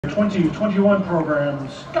2021 program,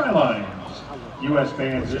 Skylines. U.S.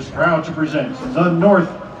 Bands is proud to present the North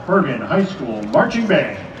Bergen High School Marching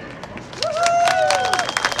Band.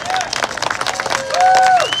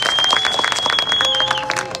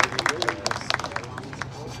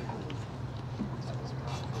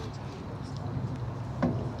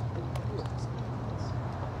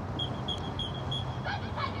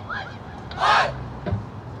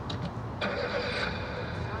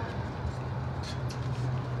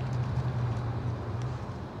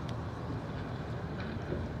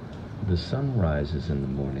 The sun rises in the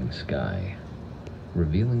morning sky,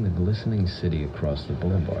 revealing the glistening city across the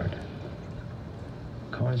boulevard.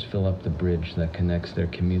 Cars fill up the bridge that connects their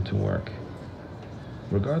commute to work.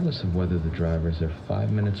 Regardless of whether the drivers are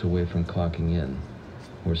 5 minutes away from clocking in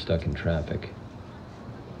or stuck in traffic,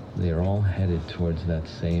 they are all headed towards that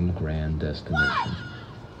same grand destination,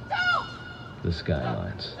 the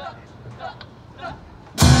Skylines.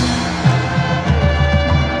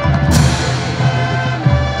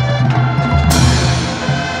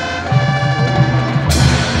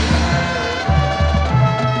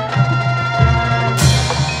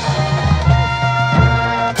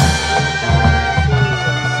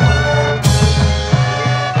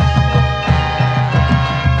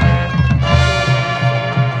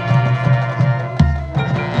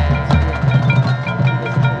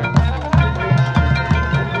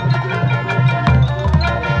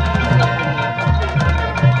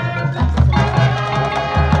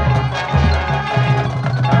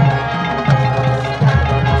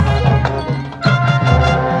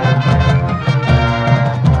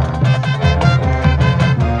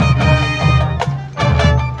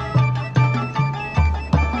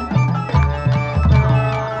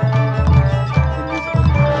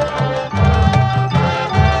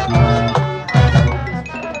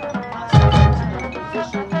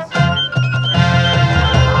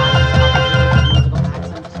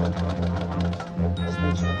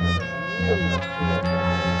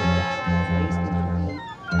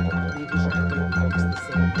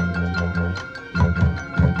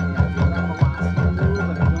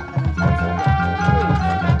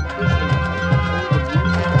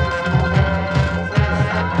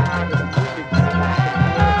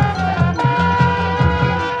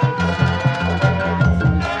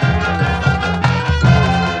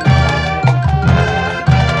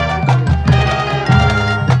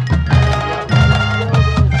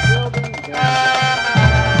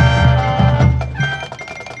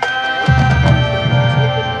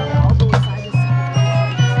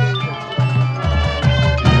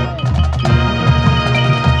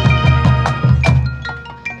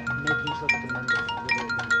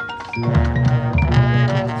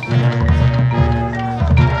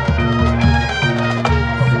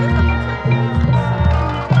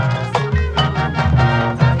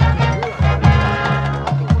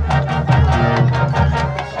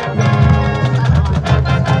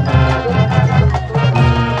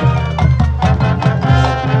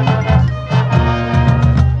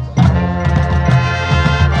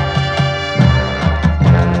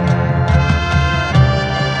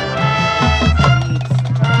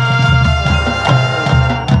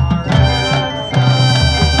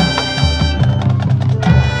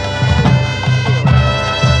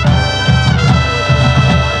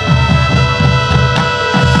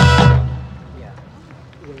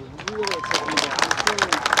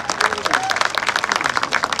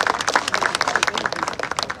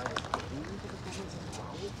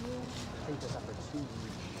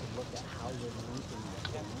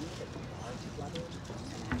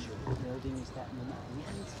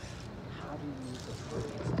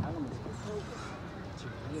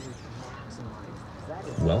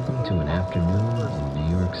 Welcome to an afternoon in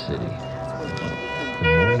New York City. The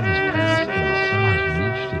morning has passed and the sun has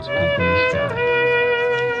reached its peak in the sky.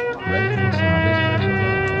 Residents and visitors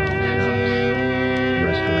alike find shops,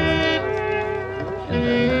 restaurants, and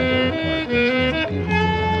that magical park that stands beautiful.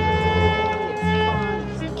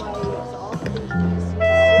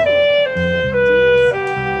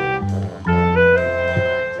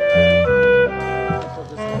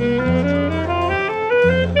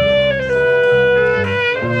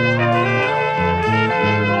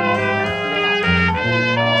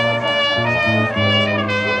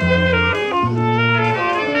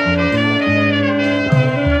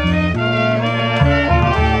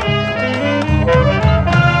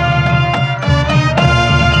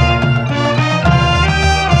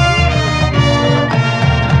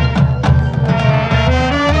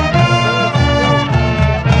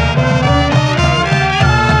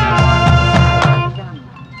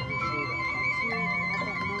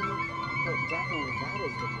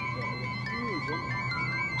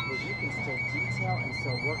 So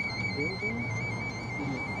work on building,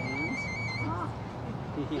 feeding fans.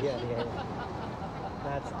 Yeah.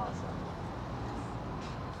 That's awesome.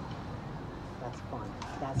 That's fun.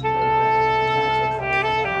 That's great.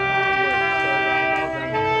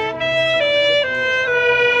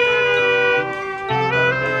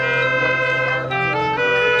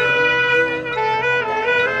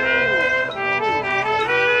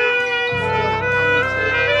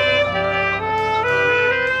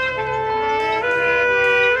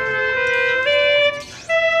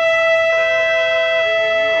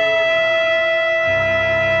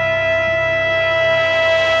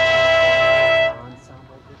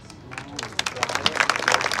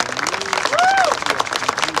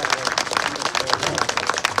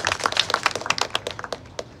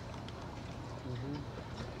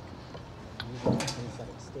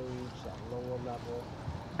 That's stage, that lower level,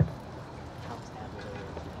 helps add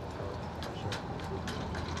layers.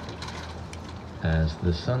 As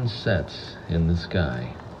the sun sets in the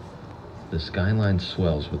sky, the skyline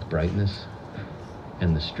swells with brightness,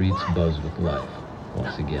 and the streets buzz with life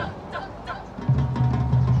once again.